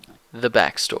The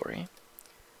backstory.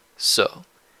 So,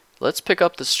 let's pick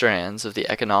up the strands of the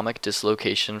economic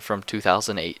dislocation from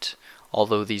 2008,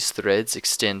 although these threads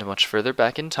extend much further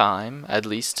back in time, at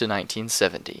least to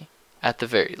 1970, at the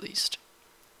very least.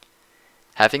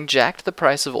 Having jacked the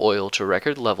price of oil to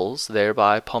record levels,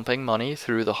 thereby pumping money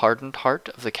through the hardened heart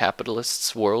of the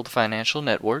capitalists' world financial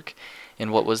network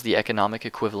in what was the economic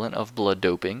equivalent of blood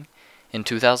doping, in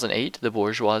 2008 the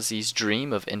bourgeoisie's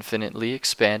dream of infinitely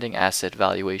expanding asset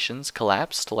valuations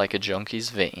collapsed like a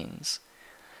junkie's veins.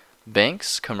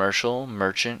 Banks, commercial,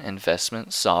 merchant,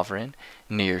 investment, sovereign,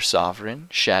 near sovereign,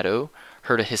 shadow,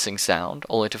 heard a hissing sound,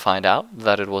 only to find out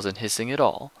that it wasn't hissing at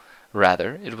all.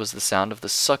 Rather, it was the sound of the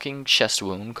sucking chest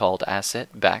wound called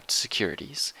asset-backed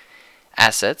securities.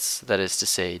 Assets, that is to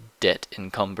say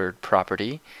debt-encumbered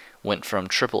property, went from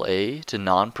AAA to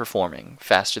non-performing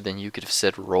faster than you could have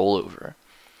said roll over.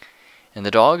 In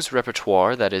the dog's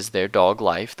repertoire, that is their dog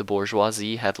life, the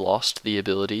bourgeoisie had lost the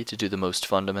ability to do the most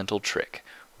fundamental trick,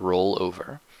 roll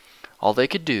over. All they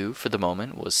could do, for the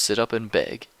moment, was sit up and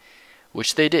beg,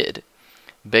 which they did.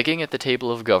 Begging at the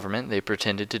table of government they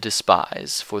pretended to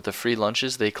despise, for the free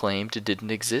lunches they claimed didn't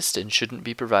exist and shouldn't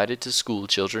be provided to school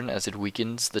children as it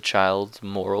weakens the child's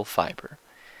moral fiber.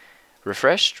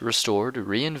 Refreshed, restored,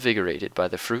 reinvigorated by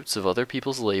the fruits of other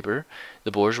people's labor,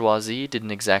 the bourgeoisie didn't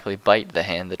exactly bite the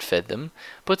hand that fed them,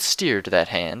 but steered that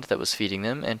hand that was feeding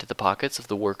them into the pockets of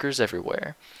the workers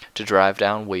everywhere, to drive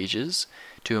down wages,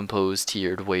 to impose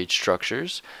tiered wage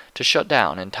structures, to shut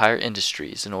down entire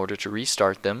industries in order to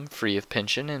restart them free of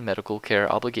pension and medical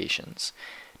care obligations,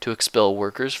 to expel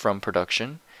workers from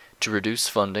production, to reduce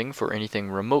funding for anything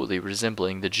remotely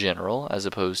resembling the general as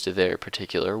opposed to their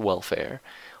particular welfare,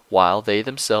 while they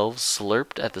themselves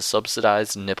slurped at the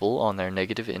subsidized nipple on their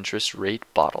negative interest rate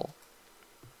bottle.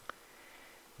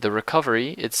 The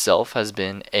recovery itself has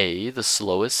been A, the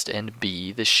slowest, and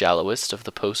B, the shallowest of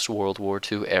the post-World War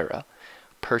II era,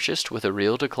 purchased with a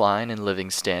real decline in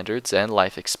living standards and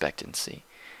life expectancy,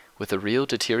 with a real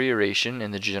deterioration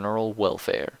in the general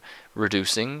welfare,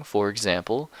 reducing, for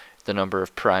example, the number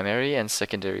of primary and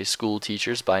secondary school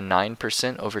teachers by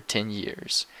 9% over 10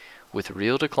 years, with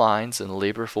real declines in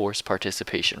labor force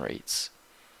participation rates.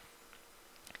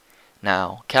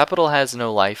 Now, capital has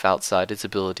no life outside its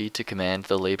ability to command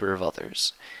the labor of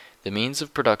others. The means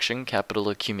of production capital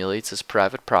accumulates as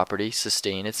private property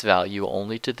sustain its value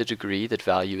only to the degree that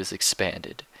value is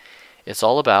expanded. It's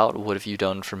all about what have you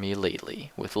done for me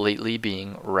lately, with lately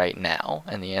being right now,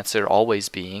 and the answer always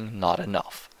being not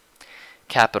enough.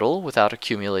 Capital, without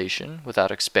accumulation, without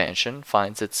expansion,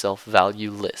 finds itself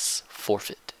valueless,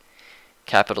 forfeit.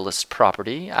 Capitalist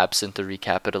property, absent the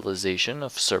recapitalization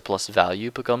of surplus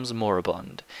value, becomes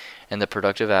moribund, and the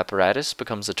productive apparatus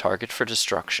becomes a target for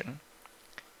destruction.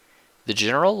 The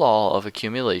general law of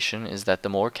accumulation is that the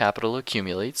more capital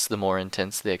accumulates, the more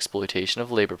intense the exploitation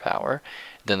of labor power,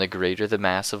 then the greater the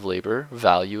mass of labor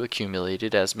value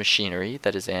accumulated as machinery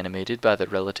that is animated by the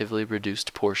relatively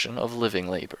reduced portion of living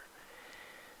labor.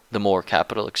 The more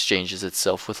capital exchanges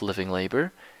itself with living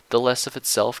labor, the less of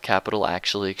itself capital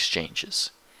actually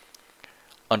exchanges.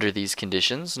 Under these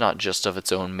conditions, not just of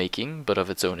its own making, but of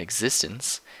its own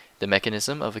existence, the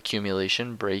mechanism of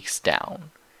accumulation breaks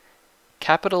down.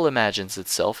 Capital imagines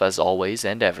itself as always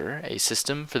and ever a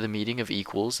system for the meeting of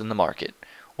equals in the market,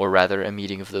 or rather a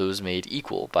meeting of those made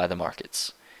equal by the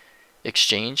markets.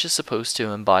 Exchange is supposed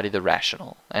to embody the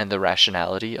rational, and the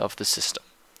rationality of the system.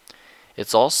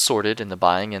 It's all sorted in the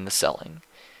buying and the selling.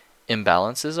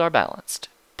 Imbalances are balanced.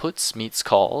 Puts meets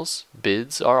calls,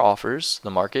 bids are offers,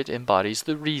 the market embodies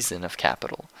the reason of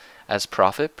capital, as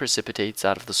profit precipitates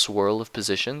out of the swirl of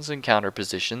positions and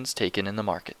counterpositions taken in the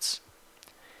markets.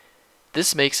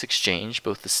 This makes exchange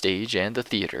both the stage and the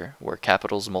theater, where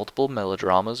capital's multiple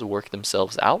melodramas work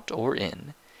themselves out or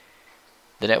in.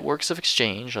 The networks of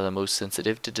exchange are the most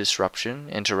sensitive to disruption,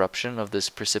 interruption of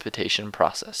this precipitation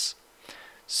process.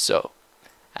 So,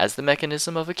 as the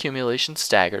mechanism of accumulation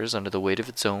staggers under the weight of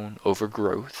its own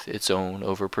overgrowth, its own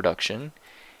overproduction,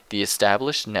 the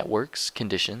established networks,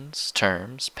 conditions,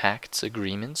 terms, pacts,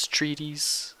 agreements,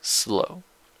 treaties, slow.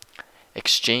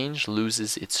 Exchange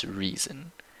loses its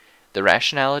reason. The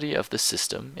rationality of the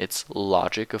system, its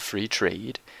logic of free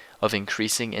trade, of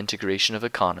increasing integration of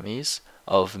economies,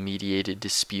 of mediated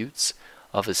disputes,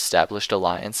 of established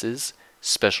alliances,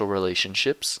 special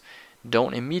relationships,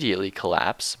 don't immediately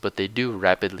collapse, but they do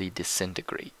rapidly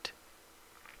disintegrate.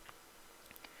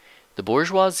 The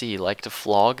bourgeoisie like to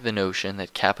flog the notion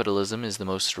that capitalism is the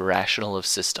most rational of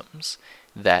systems,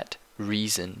 that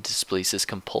reason displaces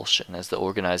compulsion as the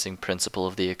organizing principle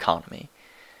of the economy.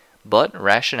 But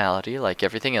rationality, like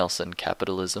everything else in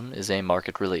capitalism, is a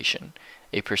market relation,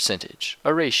 a percentage,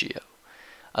 a ratio,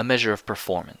 a measure of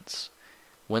performance.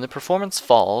 When the performance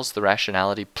falls, the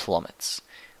rationality plummets.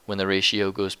 When the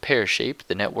ratio goes pear-shaped,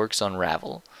 the networks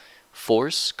unravel.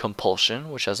 Force,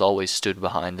 compulsion, which has always stood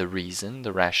behind the reason,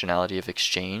 the rationality of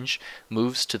exchange,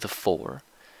 moves to the fore.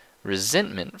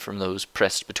 Resentment from those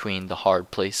pressed between the hard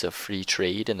place of free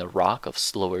trade and the rock of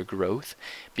slower growth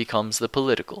becomes the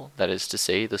political, that is to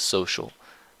say, the social,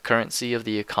 currency of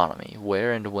the economy,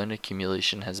 where and when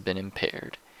accumulation has been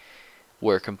impaired,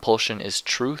 where compulsion is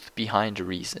truth behind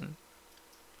reason.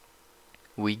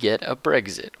 We get a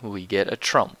Brexit, we get a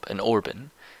Trump, an Orban.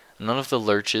 None of the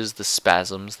lurches, the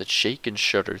spasms that shake and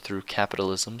shudder through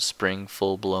capitalism spring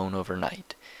full-blown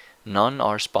overnight. None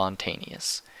are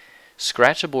spontaneous.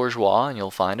 Scratch a bourgeois and you'll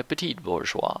find a petit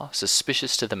bourgeois,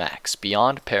 suspicious to the max,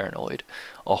 beyond paranoid,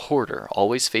 a hoarder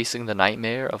always facing the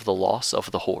nightmare of the loss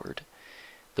of the hoard.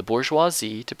 The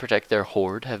bourgeoisie, to protect their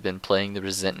hoard, have been playing the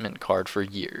resentment card for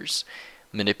years,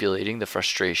 manipulating the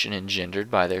frustration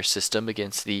engendered by their system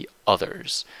against the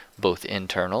others, both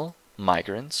internal,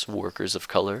 migrants, workers of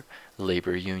color,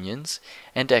 labor unions,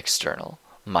 and external,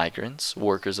 migrants,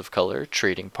 workers of color,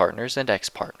 trading partners, and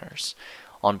ex-partners,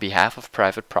 on behalf of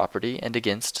private property and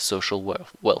against social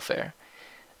welfare,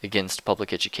 against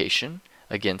public education,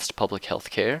 against public health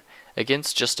care,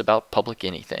 against just about public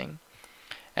anything.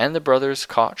 And the brothers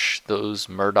Koch, those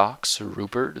Murdochs,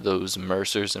 Rupert, those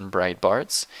Mercers and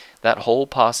Breitbarts, that whole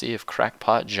posse of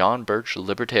crackpot John Birch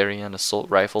libertarian assault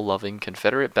rifle loving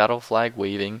Confederate battle flag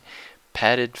waving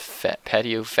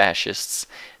patio fascists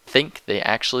think they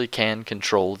actually can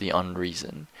control the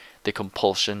unreason, the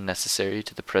compulsion necessary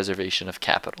to the preservation of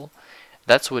capital.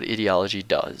 That's what ideology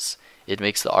does. It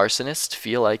makes the arsonist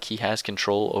feel like he has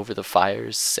control over the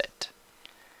fires set.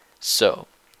 So,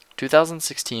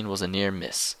 2016 was a near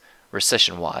miss,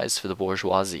 recession-wise, for the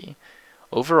bourgeoisie.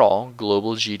 Overall,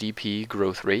 global GDP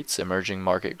growth rates, emerging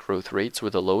market growth rates, were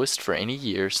the lowest for any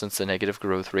year since the negative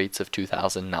growth rates of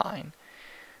 2009.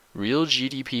 Real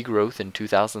GDP growth in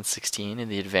 2016 in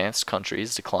the advanced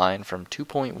countries declined from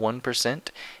 2.1%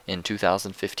 in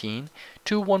 2015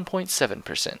 to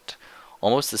 1.7%,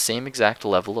 almost the same exact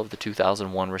level of the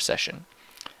 2001 recession.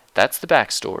 That's the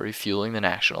backstory fueling the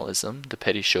nationalism, the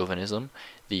petty chauvinism,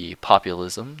 the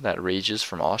populism that rages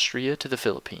from Austria to the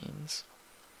Philippines.